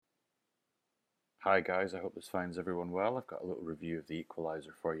Hi guys, I hope this finds everyone well. I've got a little review of The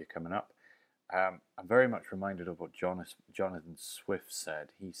Equalizer for you coming up. I'm very much reminded of what Jonathan Swift said.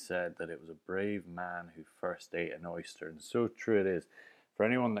 He said that it was a brave man who first ate an oyster, and so true it is. For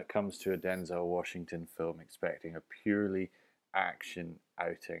anyone that comes to a Denzel Washington film expecting a purely action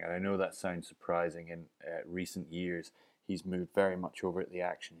outing, and I know that sounds surprising, in recent years he's moved very much over at the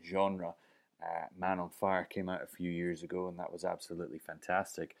action genre. Man on Fire came out a few years ago, and that was absolutely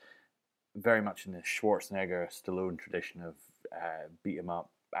fantastic, very much in the Schwarzenegger, Stallone tradition of beat 'em up,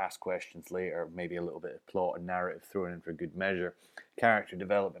 ask questions later, maybe a little bit of plot and narrative thrown in for good measure, character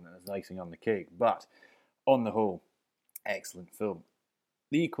development and as icing on the cake. But on the whole, excellent film.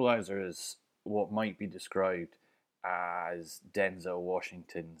 The Equalizer is what might be described as Denzel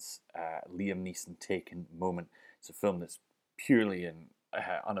Washington's Liam Neeson Taken moment. It's a film that's purely and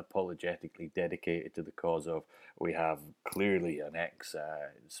unapologetically dedicated to the cause of. We have clearly an ex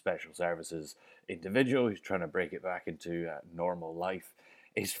special services individual who's trying to break it back into normal life.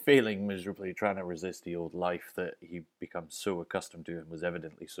 He's failing miserably, trying to resist the old life that he becomes so accustomed to and was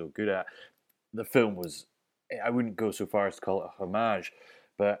evidently so good at. The film was, I wouldn't go so far as to call it a homage,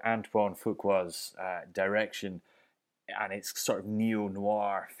 but Antoine Fuqua's direction and its sort of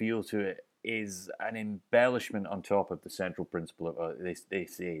neo-noir feel to it is an embellishment on top of the central principle of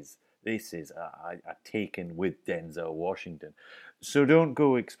this is a Taken with Denzel Washington. So don't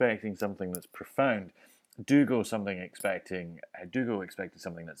go expecting something that's profound. Do go expecting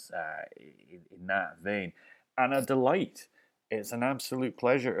something that's in that vein, and a delight. It's an absolute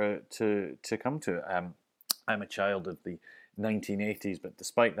pleasure to come to it. I'm a child of the 1980s, but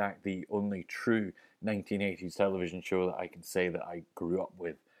despite that, the only true 1980s television show that I can say that I grew up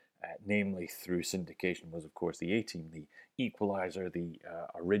with, namely through syndication, was of course the A-Team, the Equalizer, the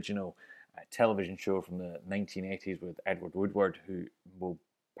original television show from the 1980s with Edward Woodward, who will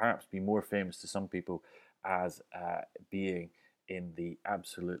perhaps be more famous to some people as being in the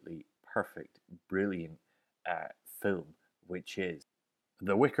absolutely perfect, brilliant film, which is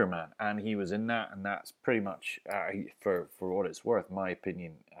The Wicker Man, and he was in that, and that's pretty much, for what it's worth, my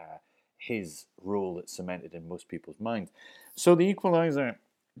opinion, his role that's cemented in most people's minds. So The Equalizer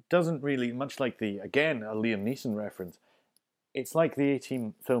doesn't really, much like again, a Liam Neeson reference, it's like the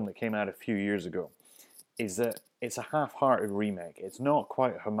A-Team film that came out a few years ago, is that it's a half-hearted remake. It's not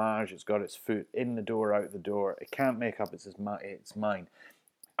quite a homage. It's got its foot in the door, out the door. It can't make up its mind.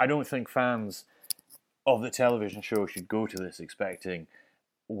 I don't think fans of the television show should go to this expecting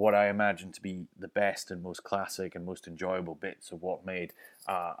what I imagine to be the best and most classic and most enjoyable bits of what made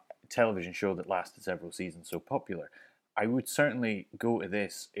a television show that lasted several seasons so popular. I would certainly go to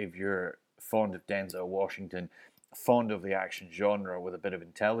this if you're fond of Denzel Washington, fond of the action genre with a bit of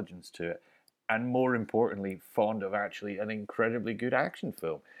intelligence to it, and more importantly, fond of actually an incredibly good action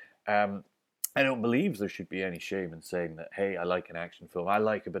film. I don't believe there should be any shame in saying that, hey, I like an action film. I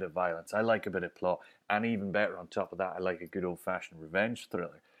like a bit of violence. I like a bit of plot. And even better, on top of that, I like a good old-fashioned revenge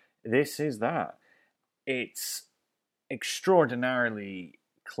thriller. This is that. It's extraordinarily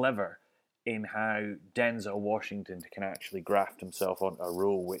clever in how Denzel Washington can actually graft himself onto a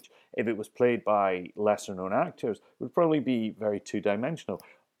role which, if it was played by lesser-known actors, would probably be very two-dimensional.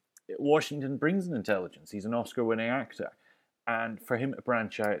 Washington brings an intelligence. He's an Oscar-winning actor. And for him to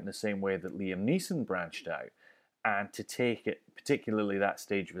branch out in the same way that Liam Neeson branched out, and to take it, particularly that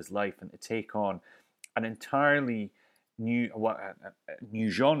stage of his life, and to take on an entirely new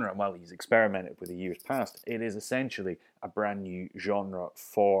genre, while he's experimented with the years past, it is essentially a brand new genre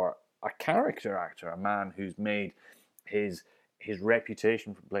for a character actor, a man who's made his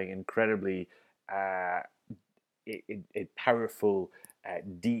reputation for playing incredibly powerful,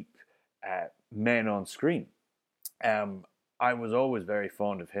 deep men on screen. I was always very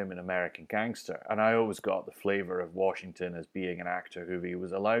fond of him in American Gangster, and I always got the flavor of Washington as being an actor who he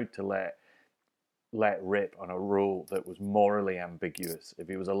was allowed to let rip on a role that was morally ambiguous. If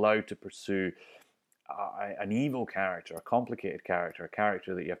he was allowed to pursue an evil character, a complicated character, a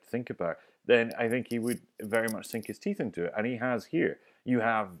character that you have to think about, then I think he would very much sink his teeth into it. And he has here. You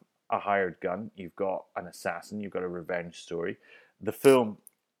have a hired gun, you've got an assassin, you've got a revenge story. The film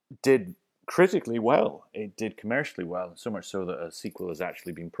did critically well. It did commercially well, so much so that a sequel has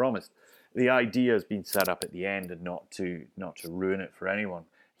actually been promised. The idea has been set up at the end, and not to ruin it for anyone.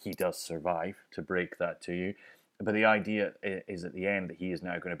 He does survive, to break that to you. But the idea is at the end that he is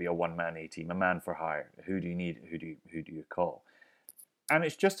now going to be a one-man A-Team, a man for hire. Who do you need? Who do you call? And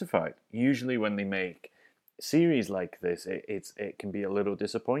it's justified. Usually when they make series like this, it can be a little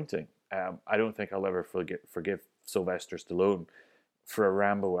disappointing. I don't think I'll ever forgive Sylvester Stallone for a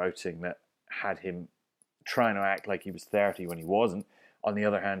Rambo outing that had him trying to act like he was 30 when he wasn't, On the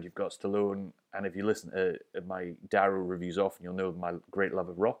other hand, you've got Stallone, and if you listen to my Darrow reviews often, you'll know my great love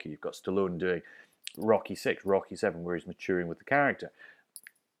of Rocky. You've got Stallone doing Rocky 6, Rocky 7, where he's maturing with the character.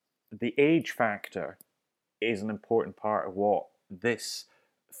 The age factor is an important part of what this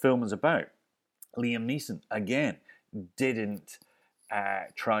film is about. Liam Neeson, again, didn't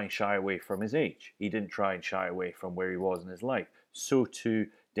try and shy away from his age. He didn't try and shy away from where he was in his life. So too,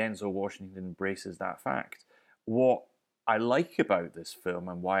 Denzel Washington embraces that fact. What I like about this film,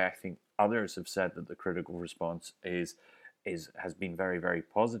 and why I think others have said that the critical response has been very, very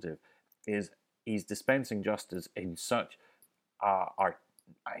positive, is he's dispensing justice in such a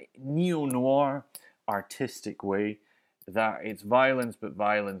neo-noir artistic way that it's violence, but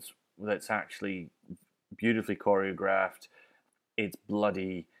violence that's actually beautifully choreographed. It's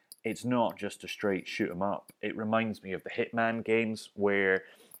bloody. It's not just a straight shoot 'em up. It reminds me of the Hitman games, where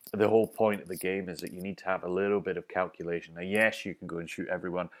the whole point of the game is that you need to have a little bit of calculation. Now, yes, you can go and shoot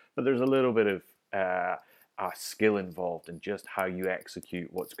everyone, but there's a little bit of skill involved in just how you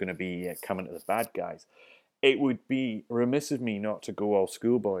execute what's going to be coming to the bad guys. It would be remiss of me not to go all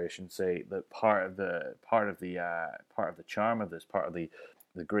schoolboyish and say that part of the charm of this, part of the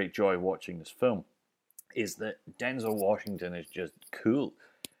great joy of watching this film, is that Denzel Washington is just cool.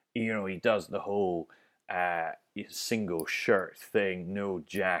 You know, he does the whole single shirt thing, no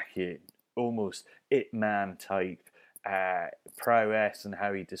jacket, almost It Man type prowess and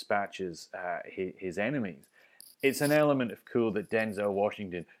how he dispatches his enemies. It's an element of cool that Denzel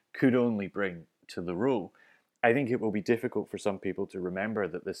Washington could only bring to the role. I think it will be difficult for some people to remember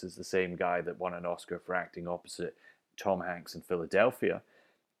that this is the same guy that won an Oscar for acting opposite Tom Hanks in Philadelphia,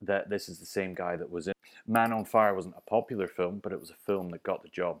 that this is the same guy that was in Man on Fire. Wasn't a popular film, but it was a film that got the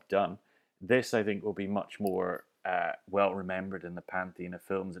job done. This, I think, will be much more well remembered in the pantheon of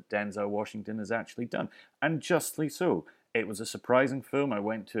films that Denzel Washington has actually done, and justly so. It was a surprising film. I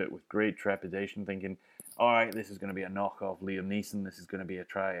went to it with great trepidation, thinking, all right, this is going to be a knockoff Liam Neeson. This is going to be a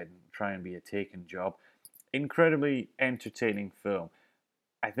try and be a taken job. Incredibly entertaining film.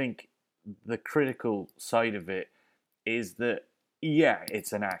 I think the critical side of it is that, yeah,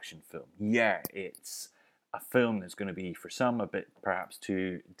 it's an action film. Yeah, it's a film that's going to be, for some, a bit perhaps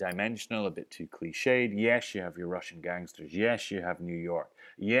too dimensional, a bit too cliched. Yes, you have your Russian gangsters. Yes, you have New York.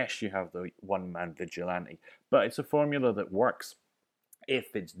 Yes, you have the one-man vigilante. But it's a formula that works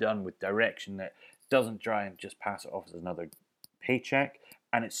if it's done with direction that doesn't try and just pass it off as another paycheck.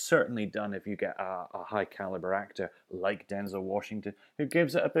 And it's certainly done if you get a high-caliber actor like Denzel Washington, who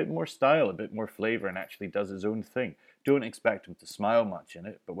gives it a bit more style, a bit more flavour, and actually does his own thing. Don't expect him to smile much in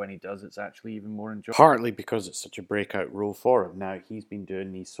it, but when he does, it's actually even more enjoyable. Partly because it's such a breakout role for him. Now, he's been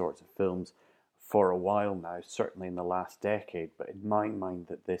doing these sorts of films for a while now, certainly in the last decade, but in my mind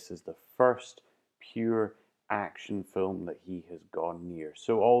that this is the first pure action film that he has gone near.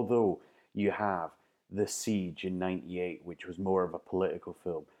 So although you have The Siege in '98, which was more of a political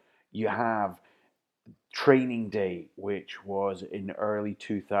film, you have Training Day, which was in the early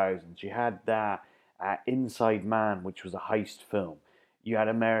 2000s, you had that Inside Man, which was a heist film. You had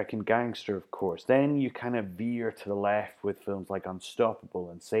American Gangster, of course. Then you kind of veer to the left with films like Unstoppable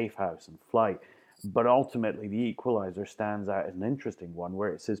and Safe House and Flight. But ultimately, The Equalizer stands out as an interesting one, where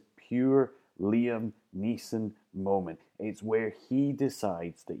it's his pure Liam Neeson moment. It's where he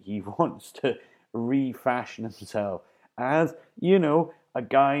decides that he wants to refashion himself as, you know, a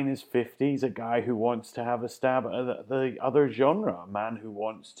guy in his 50s, a guy who wants to have a stab at the other genre, a man who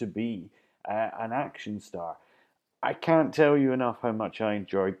wants to be an action star. I can't tell you enough how much I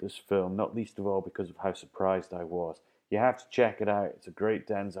enjoyed this film, not least of all because of how surprised I was. You have to check it out. It's a great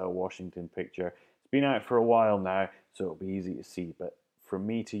Denzel Washington picture. It's been out for a while now, so it'll be easy to see, but from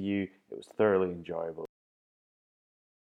me to you, it was thoroughly enjoyable.